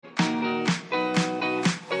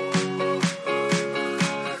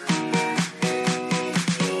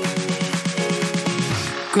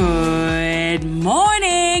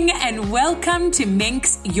Welcome to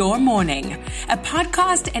Minx Your Morning, a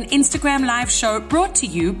podcast and Instagram live show brought to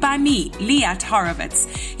you by me, Liat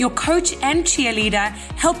Horowitz, your coach and cheerleader,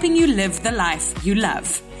 helping you live the life you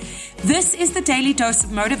love. This is the daily dose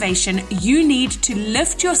of motivation you need to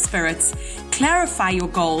lift your spirits, clarify your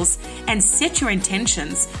goals, and set your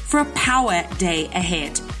intentions for a power day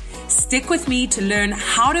ahead. Stick with me to learn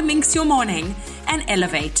how to minx your morning and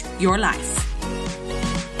elevate your life.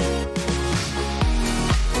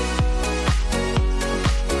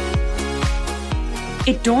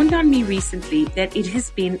 It dawned on me recently that it has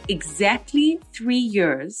been exactly 3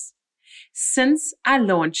 years since I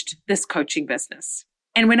launched this coaching business.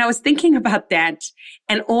 And when I was thinking about that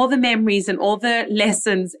and all the memories and all the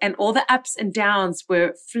lessons and all the ups and downs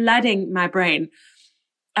were flooding my brain,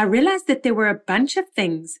 I realized that there were a bunch of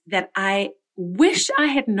things that I wish I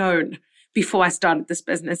had known before I started this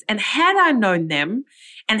business. And had I known them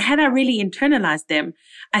and had I really internalized them,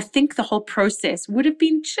 I think the whole process would have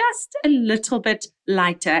been just a little bit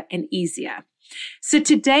lighter and easier. So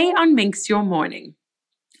today on Minx Your Morning,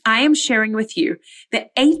 I am sharing with you the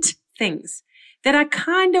 8 things that I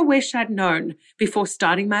kind of wish I'd known before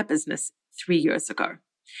starting my business 3 years ago.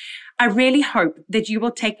 I really hope that you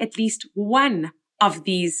will take at least one of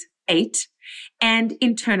these 8 and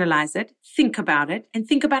internalize it, think about it, and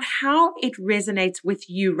think about how it resonates with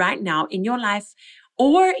you right now in your life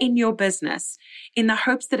or in your business, in the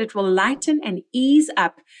hopes that it will lighten and ease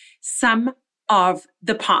up some of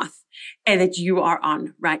the path that you are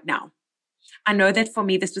on right now. I know that for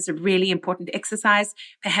me, this was a really important exercise.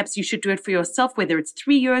 Perhaps you should do it for yourself, whether it's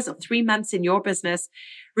 3 years or 3 months in your business.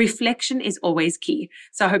 Reflection is always key.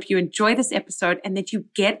 So I hope you enjoy this episode and that you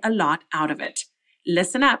get a lot out of it.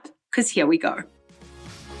 Listen up, because here we go.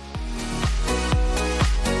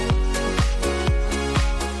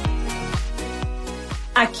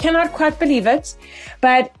 I cannot quite believe it,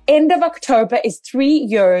 but end of October is 3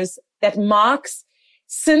 years that marks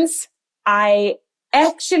since I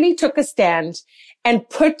actually took a stand and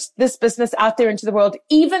put this business out there into the world,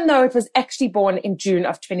 even though it was actually born in June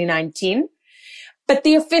of 2019. But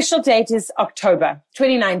the official date is October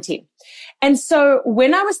 2019. And so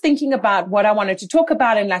when I was thinking about what I wanted to talk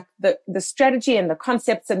about and like the strategy and the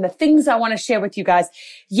concepts and the things I want to share with you guys,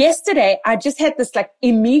 yesterday I just had this like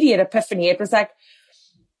immediate epiphany. It was like,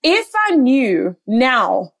 if I knew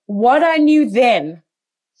now what I knew then,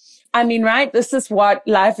 I mean, right? This is what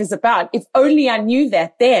life is about. If only I knew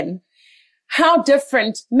that then, how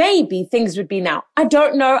different maybe things would be now. I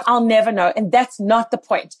don't know. I'll never know. And that's not the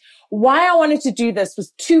point. Why I wanted to do this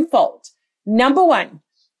was twofold. Number one,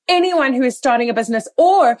 anyone who is starting a business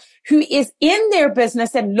or who is in their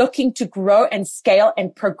business and looking to grow and scale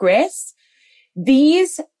and progress,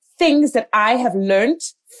 these things that I have learned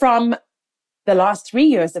from the last 3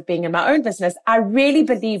 years of being in my own business, I really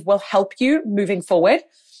believe will help you moving forward.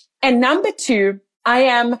 And number two, I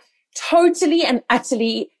am totally and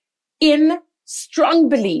utterly in strong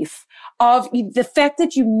belief of the fact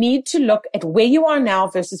that you need to look at where you are now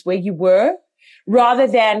versus where you were, rather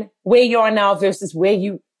than where you are now versus where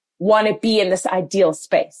you want to be in this ideal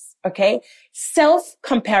space. Okay.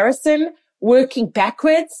 Self-comparison, working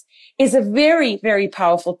backwards, is a very, very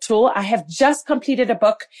powerful tool. I have just completed a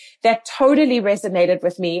book that totally resonated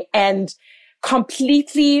with me and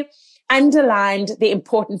completely underlined the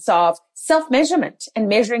importance of self-measurement and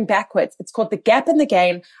measuring backwards. It's called The Gap in the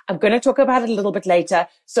Gain. I'm going to talk about it a little bit later.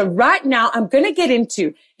 So right now, I'm going to get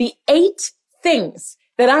into the 8 things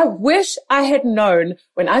that I wish I had known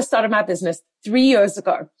when I started my business 3 years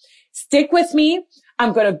ago. Stick with me.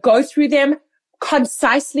 I'm going to go through them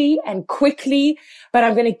concisely and quickly, but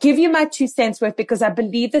I'm going to give you my 2 cents worth because I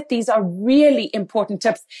believe that these are really important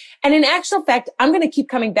tips. And in actual fact, I'm going to keep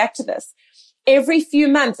coming back to this. Every few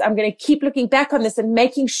months, I'm going to keep looking back on this and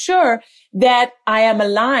making sure that I am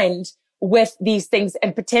aligned with these things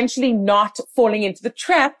and potentially not falling into the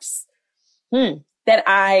traps that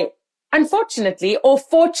I unfortunately or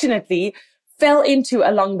fortunately fell into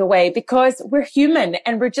along the way, because we're human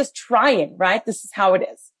and we're just trying, right? This is how it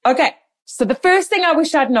is. Okay. So the first thing I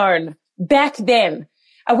wish I'd known back then,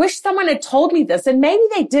 I wish someone had told me this, and maybe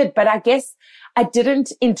they did, but I guess I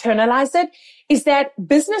didn't internalize it, is that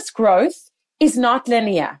business growth is not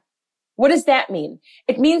linear. What does that mean?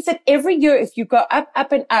 It means that every year, if you go up,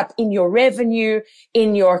 up, and up in your revenue,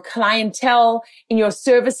 in your clientele, in your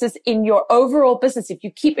services, in your overall business, if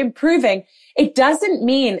you keep improving, it doesn't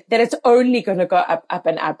mean that it's only going to go up, up,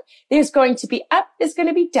 and up. There's going to be up, there's going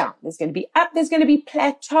to be down, there's going to be up, there's going to be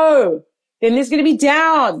plateau. Then there's going to be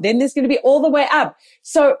down. Then there's going to be all the way up.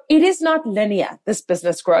 So it is not linear, this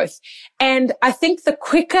business growth. And I think the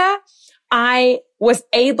quicker I was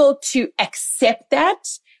able to accept that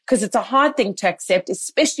because it's a hard thing to accept,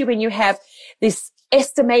 especially when you have this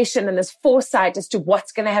estimation and this foresight as to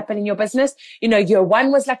what's going to happen in your business. Year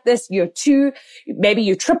 1 was like this, year 2, maybe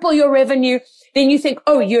you triple your revenue. Then you think,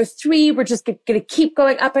 oh, year 3, we're just going to keep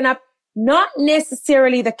going up and up. Not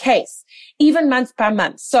necessarily the case, even month by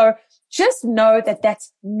month. So just know that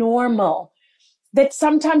that's normal, that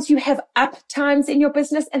sometimes you have up times in your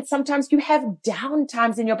business and sometimes you have down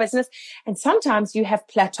times in your business and sometimes you have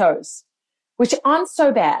plateaus, which aren't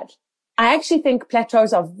so bad. I actually think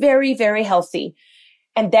plateaus are very, very healthy.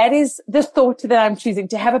 And that is the thought that I'm choosing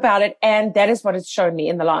to have about it. And that is what it's shown me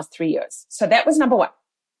in the last 3 years. So that was number 1.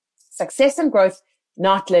 Success and growth,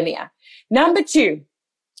 not linear. Number 2,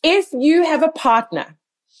 if you have a partner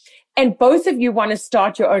and both of you want to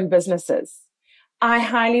start your own businesses, I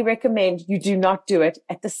highly recommend you do not do it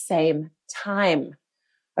at the same time.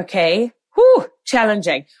 Okay?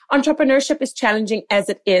 Challenging. Entrepreneurship is challenging as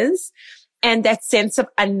it is. And that sense of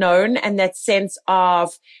unknown and that sense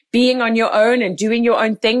of being on your own and doing your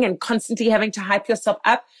own thing and constantly having to hype yourself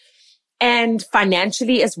up, and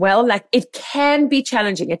financially as well, like it can be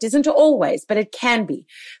challenging. It isn't always, but it can be.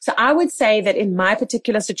 So I would say that in my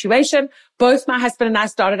particular situation, both my husband and I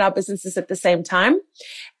started our businesses at the same time,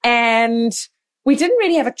 and we didn't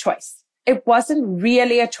really have a choice. It wasn't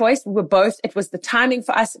really a choice. It was the timing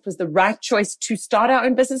for us. It was the right choice to start our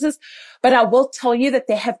own businesses. But I will tell you that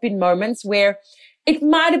there have been moments where it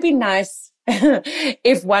might have been nice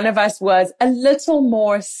if one of us was a little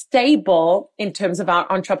more stable in terms of our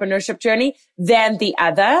entrepreneurship journey than the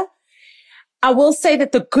other. I will say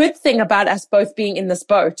that the good thing about us both being in this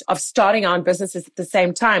boat of starting our own businesses at the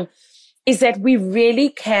same time is that we really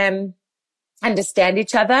can understand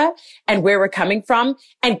each other and where we're coming from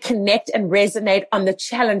and connect and resonate on the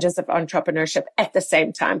challenges of entrepreneurship at the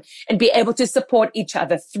same time and be able to support each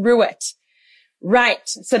other through it. Right.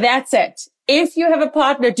 So that's it. If you have a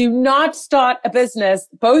partner, do not start a business,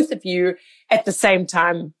 both of you, at the same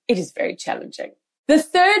time. It is very challenging. The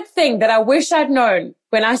third thing that I wish I'd known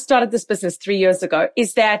when I started this business 3 years ago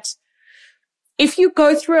is that if you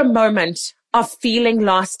go through a moment of feeling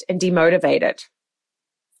lost and demotivated,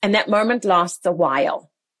 and that moment lasts a while,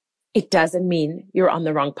 it doesn't mean you're on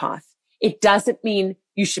the wrong path. It doesn't mean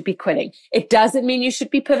you should be quitting. It doesn't mean you should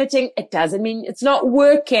be pivoting. It doesn't mean it's not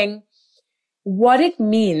working. What it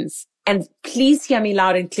means, and please hear me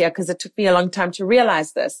loud and clear because it took me a long time to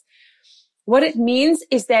realize this. What it means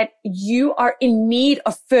is that you are in need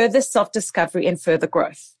of further self-discovery and further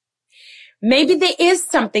growth. Maybe there is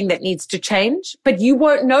something that needs to change, but you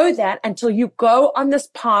won't know that until you go on this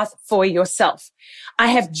path for yourself. I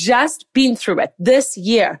have just been through it this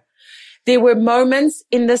year. There were moments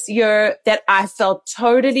in this year that I felt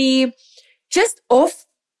totally just off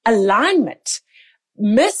alignment,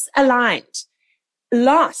 misaligned,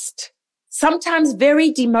 lost, sometimes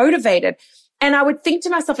very demotivated. And I would think to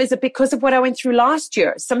myself, is it because of what I went through last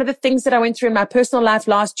year? Some of the things that I went through in my personal life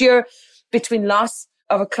last year, between loss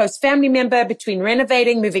of a close family member, between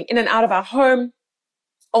renovating, moving in and out of our home,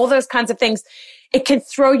 all those kinds of things, it can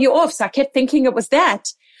throw you off. So I kept thinking it was that.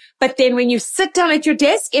 But then when you sit down at your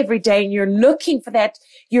desk every day and you're looking for that,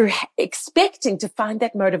 you're expecting to find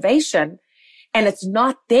that motivation and it's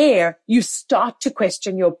not there, you start to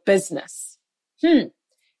question your business.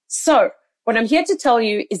 So what I'm here to tell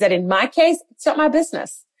you is that in my case, it's not my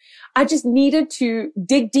business. I just needed to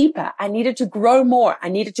dig deeper. I needed to grow more. I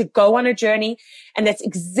needed to go on a journey. And that's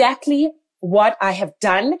exactly what I have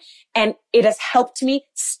done. And it has helped me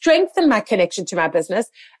strengthen my connection to my business,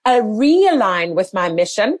 realign with my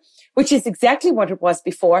mission, which is exactly what it was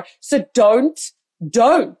before. So don't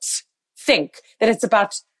think that it's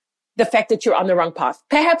about the fact that you're on the wrong path.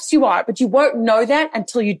 Perhaps you are, but you won't know that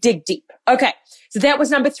until you dig deep. Okay. So that was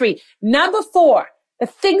number 3. Number 4, the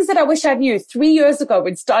things that I wish I knew 3 years ago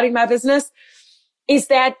when starting my business is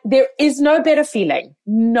that there is no better feeling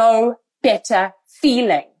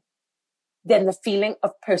than the feeling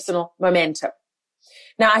of personal momentum.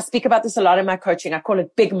 Now, I speak about this a lot in my coaching. I call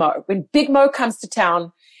it Big Mo. When Big Mo comes to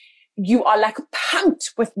town, you are like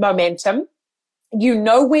pumped with momentum. You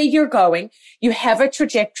know where you're going. You have a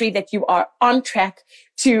trajectory that you are on track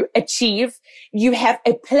to achieve. You have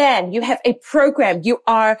a plan. You have a program. You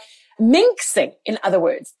are minxing, in other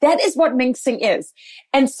words. That is what minxing is.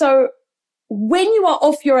 And so when you are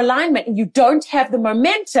off your alignment and you don't have the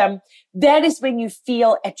momentum, that is when you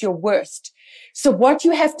feel at your worst. So what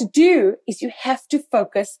you have to do is you have to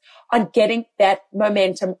focus on getting that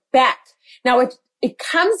momentum back. Now, it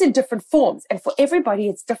comes in different forms, and for everybody,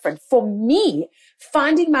 it's different. For me,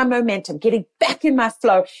 finding my momentum, getting back in my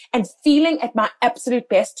flow, and feeling at my absolute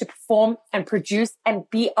best to perform and produce and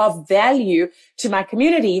be of value to my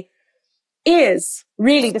community is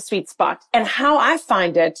really the sweet spot. And how I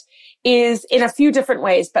find it is in a few different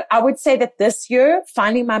ways. But I would say that this year,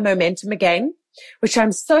 finding my momentum again, which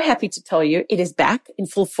I'm so happy to tell you, it is back in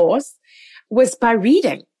full force, was by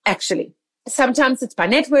reading, actually. Sometimes it's by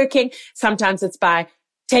networking. Sometimes it's by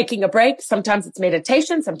taking a break. Sometimes it's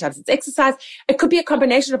meditation. Sometimes it's exercise. It could be a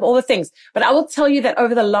combination of all the things. But I will tell you that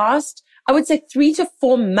over the last, I would say 3 to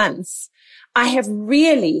 4 months, I have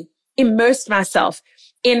really immersed myself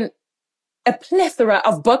in a plethora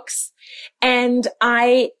of books, and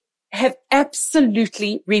I have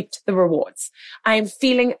absolutely reaped the rewards. I am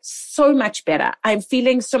feeling so much better. I'm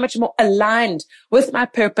feeling so much more aligned with my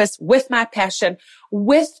purpose, with my passion,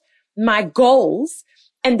 with my goals.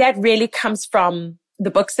 And that really comes from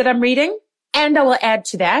the books that I'm reading. And I will add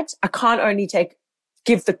to that, I can't only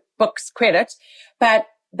give the books credit, but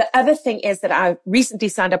the other thing is that I recently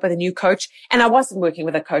signed up with a new coach, and I wasn't working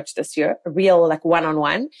with a coach this year, a real like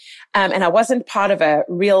one-on-one. And I wasn't part of a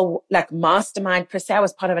real like mastermind per se. I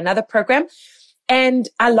was part of another program, and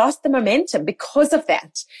I lost the momentum because of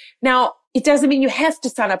that. Now, it doesn't mean you have to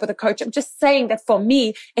sign up with a coach. I'm just saying that for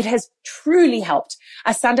me, it has truly helped.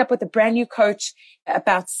 I signed up with a brand new coach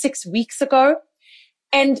about 6 weeks ago.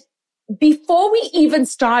 And before we even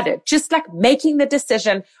started, just like making the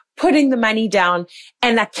decision, putting the money down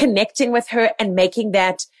and like connecting with her and making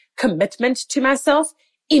that commitment to myself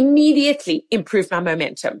immediately improved my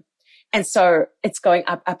momentum. And so it's going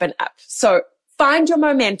up, up and up. So find your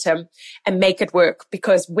momentum and make it work,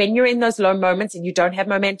 because when you're in those low moments and you don't have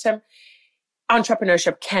momentum,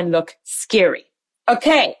 entrepreneurship can look scary.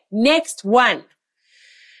 Okay. Next one.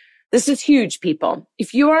 This is huge, people.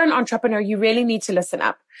 If you are an entrepreneur, you really need to listen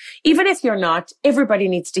up. Even if you're not, everybody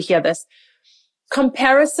needs to hear this.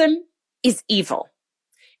 Comparison is evil,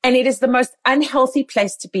 and it is the most unhealthy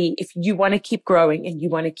place to be if you want to keep growing and you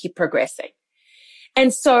want to keep progressing.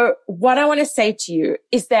 And so what I want to say to you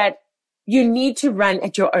is that you need to run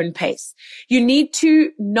at your own pace. You need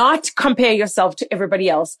to not compare yourself to everybody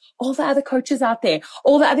else, all the other coaches out there,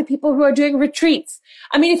 all the other people who are doing retreats.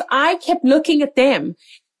 I mean, if I kept looking at them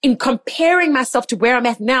in comparing myself to where I'm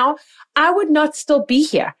at now, I would not still be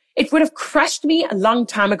here. It would have crushed me a long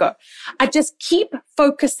time ago. I just keep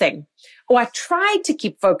focusing, or I try to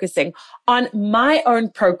keep focusing on my own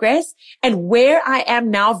progress and where I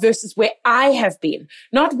am now versus where I have been,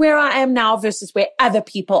 not where I am now versus where other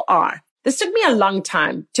people are. This took me a long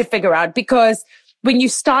time to figure out, because when you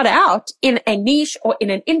start out in a niche or in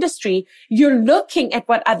an industry, you're looking at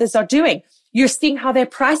what others are doing. You're seeing how they're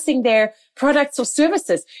pricing their products or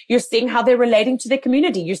services. You're seeing how they're relating to their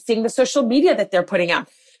community. You're seeing the social media that they're putting out,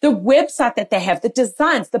 the website that they have, the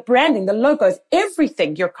designs, the branding, the logos,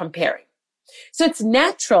 everything you're comparing. So it's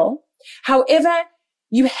natural. However,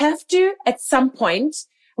 you have to, at some point,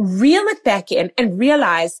 reel it back in and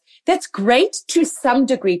realize that's great to some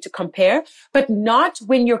degree to compare, but not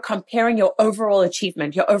when you're comparing your overall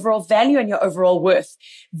achievement, your overall value, and your overall worth.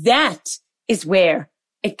 That is where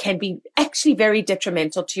it can be actually very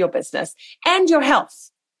detrimental to your business and your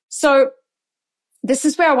health. So this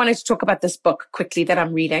is where I wanted to talk about this book quickly that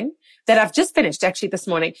I'm reading, that I've just finished actually this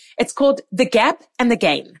morning. It's called The Gap and the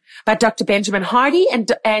Gain by Dr. Benjamin Hardy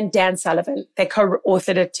and Dan Sullivan. They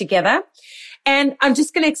co-authored it together. And I'm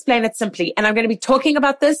just going to explain it simply. And I'm going to be talking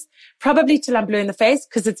about this probably till I'm blue in the face,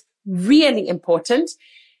 because it's really important.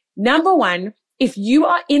 Number one, if you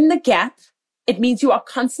are in the gap, it means you are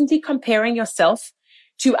constantly comparing yourself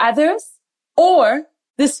to others or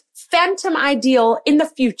this phantom ideal in the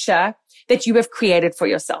future that you have created for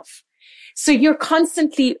yourself. So you're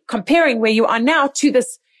constantly comparing where you are now to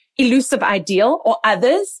this elusive ideal or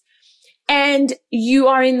others, and you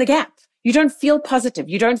are in the gap. You don't feel positive.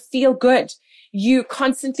 You don't feel good. You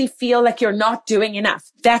constantly feel like you're not doing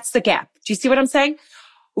enough. That's the gap. Do you see what I'm saying?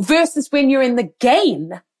 Versus when you're in the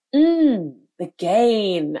gain. The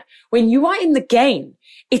gain. When you are in the gain,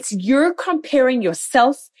 it's you're comparing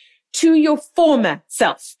yourself to your former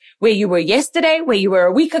self, where you were yesterday, where you were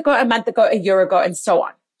a week ago, a month ago, a year ago, and so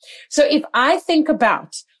on. So if I think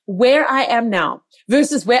about where I am now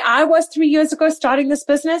versus where I was 3 years ago starting this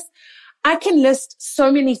business, I can list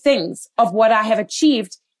so many things of what I have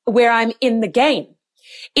achieved where I'm in the gain.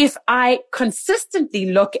 If I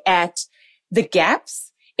consistently look at the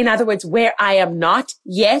gaps, in other words, where I am not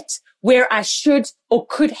yet, where I should or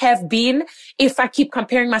could have been, if I keep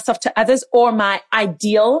comparing myself to others or my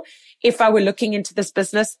ideal, if I were looking into this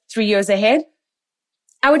business 3 years ahead,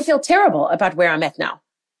 I would feel terrible about where I'm at now.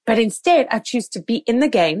 But instead, I choose to be in the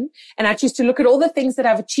game, and I choose to look at all the things that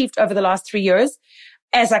I've achieved over the last 3 years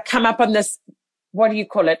as I come up on this what do you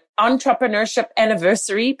call it? Entrepreneurship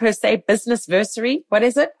anniversary per se, businessversary. What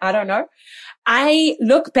is it? I don't know. I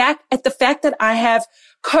look back at the fact that I have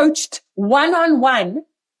coached one-on-one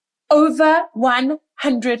over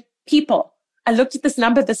 100 people. I looked at this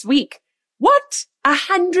number this week. What?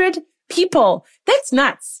 100 people. That's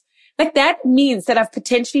nuts. Like that means that I've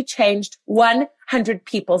potentially changed 100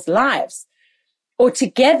 people's lives. Or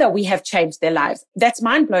together we have changed their lives. That's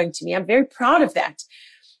mind-blowing to me. I'm very proud of that.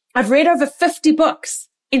 I've read over 50 books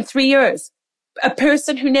in 3 years. A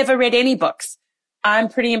person who never read any books. I'm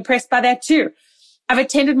pretty impressed by that too. I've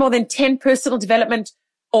attended more than 10 personal development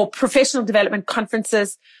or professional development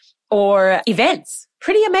conferences or events.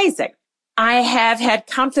 Pretty amazing. I have had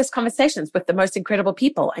countless conversations with the most incredible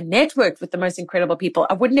people. I networked with the most incredible people.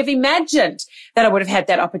 I wouldn't have imagined that I would have had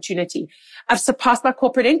that opportunity. I've surpassed my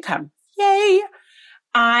corporate income. Yay.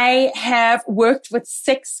 I have worked with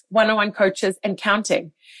 6 one-on-one coaches and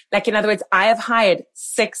counting. Like, in other words, I have hired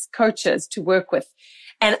 6 coaches to work with.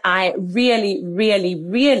 And I really, really,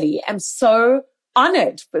 really am so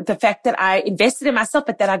honored with the fact that I invested in myself,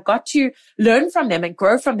 but that I got to learn from them and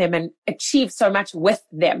grow from them and achieve so much with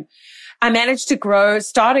them. I managed to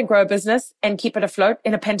start and grow a business and keep it afloat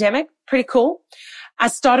in a pandemic. Pretty cool. I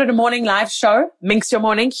started a morning live show, Minx Your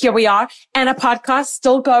Morning. Here we are. And a podcast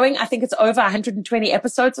still going. I think it's over 120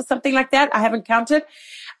 episodes or something like that. I haven't counted.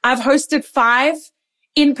 I've hosted 5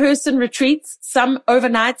 in-person retreats, some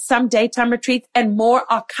overnight, some daytime retreats, and more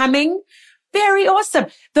are coming. Very awesome.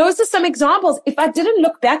 Those are some examples. If I didn't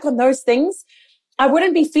look back on those things, I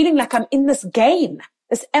wouldn't be feeling like I'm in this gain,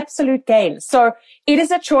 this absolute gain. So it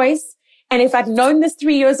is a choice. And if I'd known this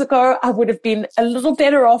 3 years ago, I would have been a little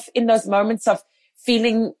better off in those moments of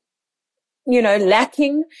feeling,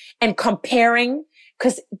 lacking and comparing,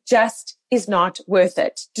 because it just is not worth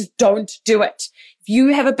it. Just don't do it. If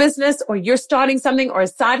you have a business or you're starting something or a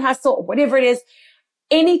side hustle or whatever it is,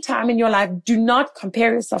 any time in your life, do not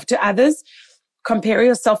compare yourself to others. Compare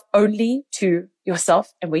yourself only to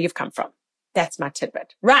yourself and where you've come from. That's my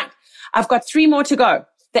tidbit. Right. I've got 3 more to go.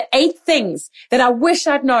 The 8 things that I wish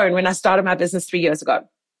I'd known when I started my business 3 years ago.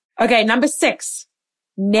 Okay. Number 6,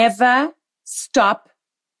 never stop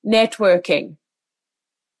networking.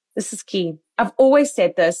 This is key. I've always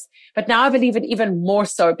said this, but now I believe it even more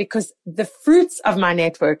so because the fruits of my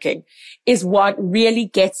networking is what really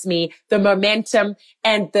gets me the momentum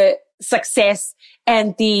and the success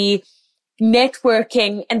and the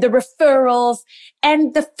networking and the referrals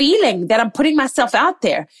and the feeling that I'm putting myself out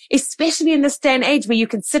there, especially in this day and age where you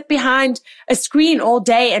can sit behind a screen all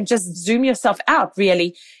day and just zoom yourself out,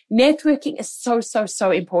 really. Networking is so, so,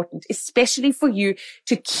 so important, especially for you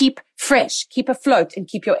to keep fresh, keep afloat, and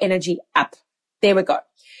keep your energy up. There we go.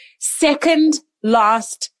 Second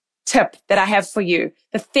last tip that I have for you,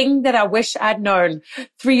 the thing that I wish I'd known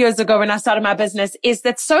 3 years ago when I started my business, is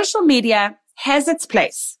that social media has its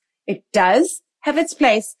place. It does have its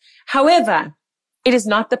place. However, it is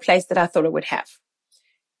not the place that I thought it would have.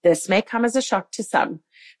 This may come as a shock to some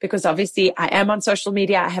because obviously I am on social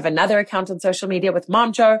media. I have another account on social media with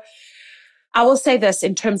Mom Jo. I will say this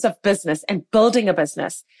in terms of business and building a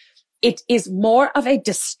business. It is more of a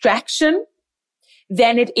distraction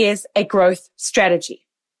than it is a growth strategy.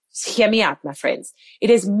 Just hear me out, my friends. It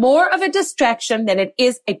is more of a distraction than it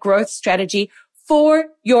is a growth strategy for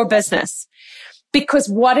your business. Because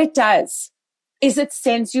what it does is it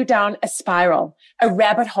sends you down a spiral, a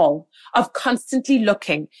rabbit hole of constantly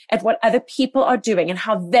looking at what other people are doing and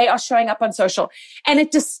how they are showing up on social. And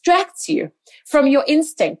it distracts you from your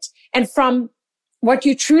instinct and from what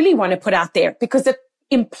you truly want to put out there because it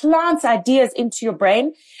implants ideas into your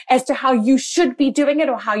brain as to how you should be doing it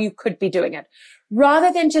or how you could be doing it.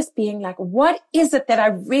 Rather than just being like, what is it that I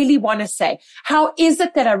really want to say? How is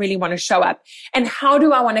it that I really want to show up? And how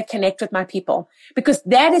do I want to connect with my people? Because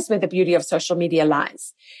that is where the beauty of social media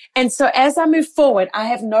lies. And so as I move forward, I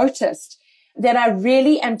have noticed that I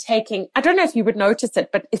really am taking, I don't know if you would notice it,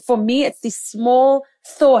 but for me, it's these small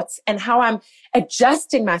thoughts and how I'm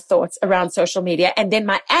adjusting my thoughts around social media and then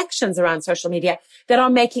my actions around social media that are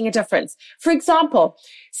making a difference. For example,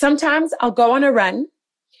 sometimes I'll go on a run.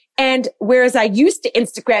 And whereas I used to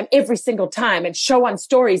Instagram every single time and show on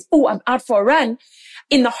stories, oh, I'm out for a run,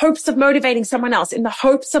 in the hopes of motivating someone else, in the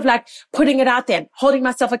hopes of like putting it out there and holding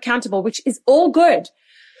myself accountable, which is all good.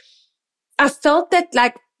 I felt that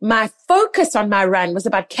like my focus on my run was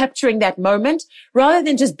about capturing that moment rather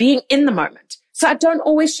than just being in the moment. So I don't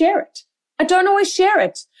always share it. I don't always share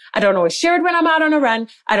it when I'm out on a run.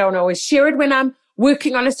 I don't always share it when I'm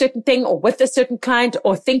working on a certain thing or with a certain client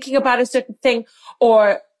or thinking about a certain thing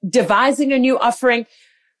or devising a new offering,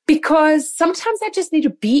 because sometimes I just need to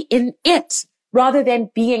be in it rather than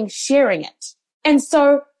sharing it. And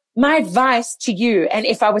so my advice to you, and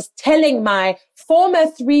if I was telling my former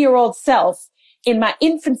 3-year-old self in my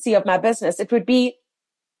infancy of my business, it would be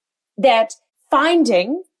that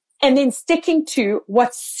finding and then sticking to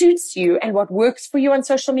what suits you and what works for you on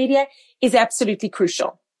social media is absolutely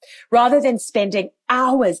crucial. Rather than spending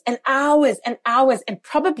hours and hours and hours and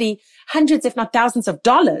probably hundreds, if not thousands of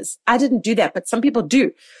dollars. I didn't do that, but some people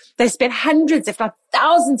do. They spend hundreds, if not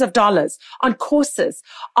thousands of dollars on courses,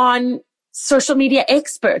 on social media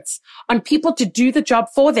experts, on people to do the job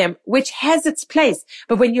for them, which has its place.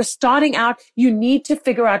 But when you're starting out, you need to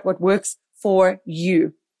figure out what works for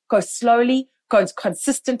you. Go slowly, go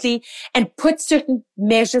consistently, and put certain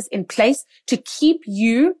measures in place to keep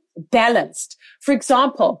you balanced. For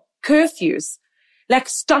example, curfews, like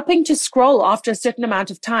stopping to scroll after a certain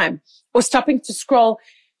amount of time, or stopping to scroll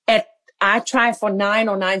I try for 9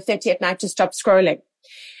 or 9:30 at night to stop scrolling.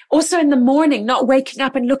 Also in the morning, not waking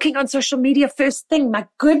up and looking on social media first thing. My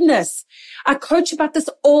goodness. I coach about this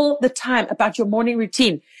all the time, about your morning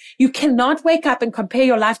routine. You cannot wake up and compare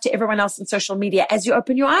your life to everyone else on social media as you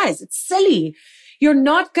open your eyes. It's silly. You're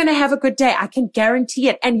not going to have a good day. I can guarantee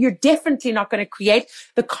it. And you're definitely not going to create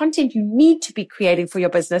the content you need to be creating for your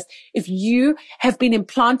business if you have been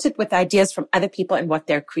implanted with ideas from other people and what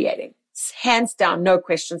they're creating. Hands down, no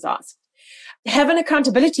questions asked. Have an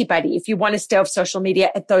accountability buddy if you want to stay off social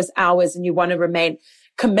media at those hours and you want to remain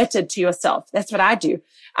committed to yourself. That's what I do.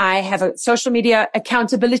 I have a social media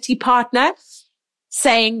accountability partner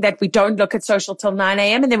saying that we don't look at social till 9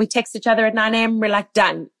 a.m. and then we text each other at 9 a.m. We're like,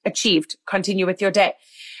 done, achieved, continue with your day.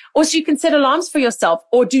 Also, you can set alarms for yourself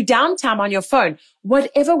or do downtime on your phone,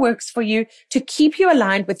 whatever works for you to keep you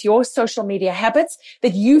aligned with your social media habits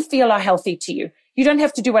that you feel are healthy to you. You don't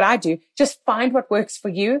have to do what I do. Just find what works for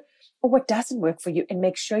you or what doesn't work for you and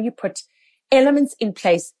make sure you put elements in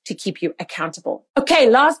place to keep you accountable. Okay,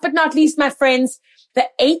 last but not least, my friends, the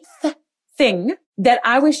 8th thing that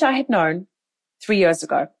I wish I had known 3 years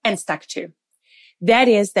ago and stuck to. That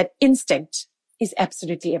is that instinct is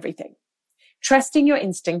absolutely everything. Trusting your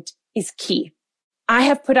instinct is key. I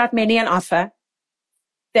have put out many an offer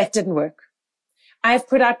that didn't work. I have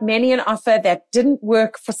put out many an offer that didn't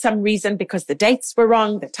work for some reason because the dates were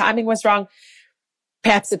wrong, the timing was wrong.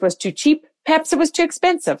 Perhaps it was too cheap. Perhaps it was too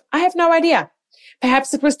expensive. I have no idea.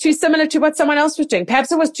 Perhaps it was too similar to what someone else was doing.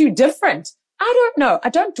 Perhaps it was too different. I don't know. I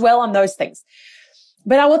don't dwell on those things.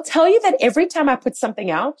 But I will tell you that every time I put something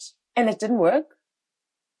out and it didn't work,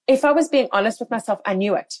 if I was being honest with myself, I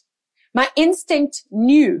knew it. My instinct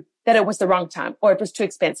knew that it was the wrong time, or it was too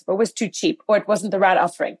expensive, or it was too cheap, or it wasn't the right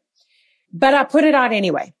offering. But I put it out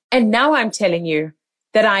anyway. And now I'm telling you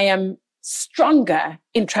that I am stronger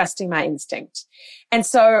in trusting my instinct. And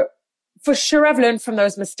so for sure, I've learned from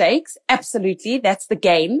those mistakes. Absolutely. That's the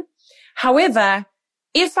gain. However,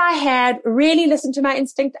 if I had really listened to my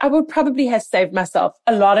instinct, I would probably have saved myself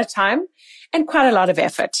a lot of time and quite a lot of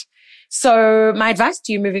effort. So my advice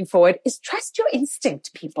to you moving forward is trust your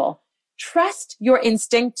instinct, people. Trust your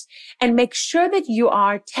instinct and make sure that you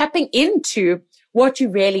are tapping into what you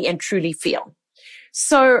really and truly feel.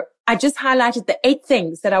 So I just highlighted the 8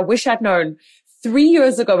 things that I wish I'd known 3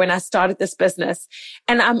 years ago when I started this business.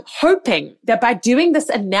 And I'm hoping that by doing this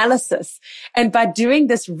analysis and by doing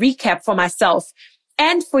this recap for myself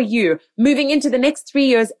and for you moving into the next 3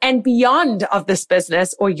 years and beyond of this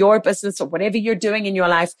business or your business or whatever you're doing in your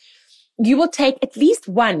life, you will take at least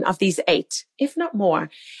one of these 8, if not more,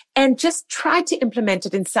 and just try to implement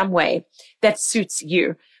it in some way that suits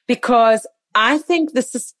you, because I think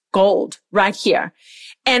this is gold right here.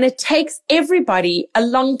 And it takes everybody a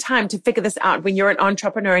long time to figure this out when you're an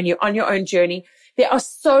entrepreneur and you're on your own journey. There are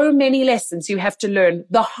so many lessons you have to learn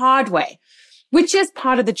the hard way, which is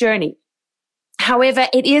part of the journey. However,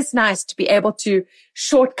 it is nice to be able to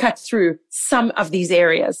shortcut through some of these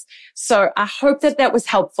areas. So I hope that that was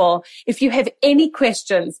helpful. If you have any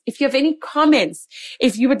questions, if you have any comments,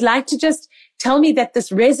 if you would like to just tell me that this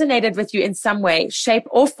resonated with you in some way, shape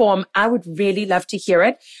or form, I would really love to hear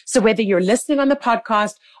it. So whether you're listening on the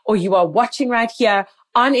podcast or you are watching right here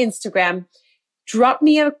on Instagram, drop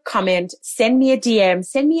me a comment, send me a DM,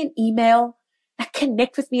 send me an email,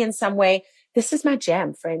 connect with me in some way. This is my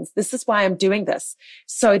jam, friends. This is why I'm doing this,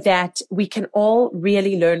 so that we can all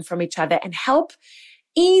really learn from each other and help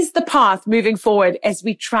ease the path moving forward as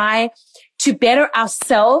we try to better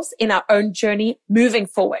ourselves in our own journey moving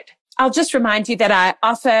forward. I'll just remind you that I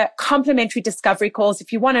offer complimentary discovery calls.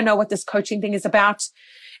 If you want to know what this coaching thing is about,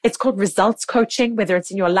 it's called results coaching, whether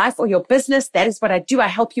it's in your life or your business. That is what I do. I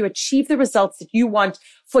help you achieve the results that you want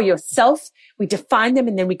for yourself. We define them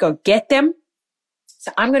and then we go get them.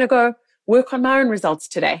 So I'm going to go work on my own results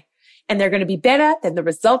today and they're going to be better than the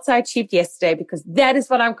results I achieved yesterday, because that is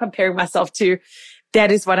what I'm comparing myself to.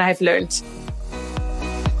 That is what I've learned.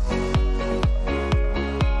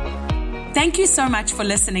 Thank you so much for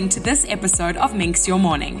listening to this episode of Minx Your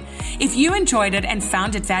Morning. If you enjoyed it and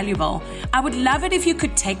found it valuable, I would love it if you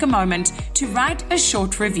could take a moment to write a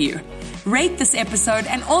short review. Rate this episode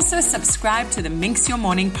and also subscribe to the Minx Your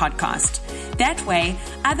Morning podcast. That way,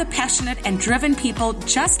 other passionate and driven people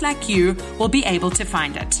just like you will be able to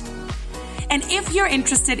find it. And if you're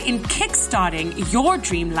interested in kickstarting your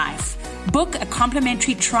dream life, book a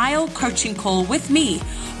complimentary trial coaching call with me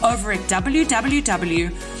over at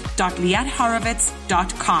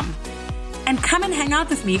www.liathorowitz.com. And come and hang out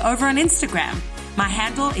with me over on Instagram. My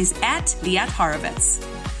handle is @LiatHorowitz.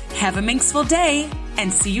 Have a Minxful day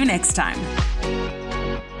and see you next time.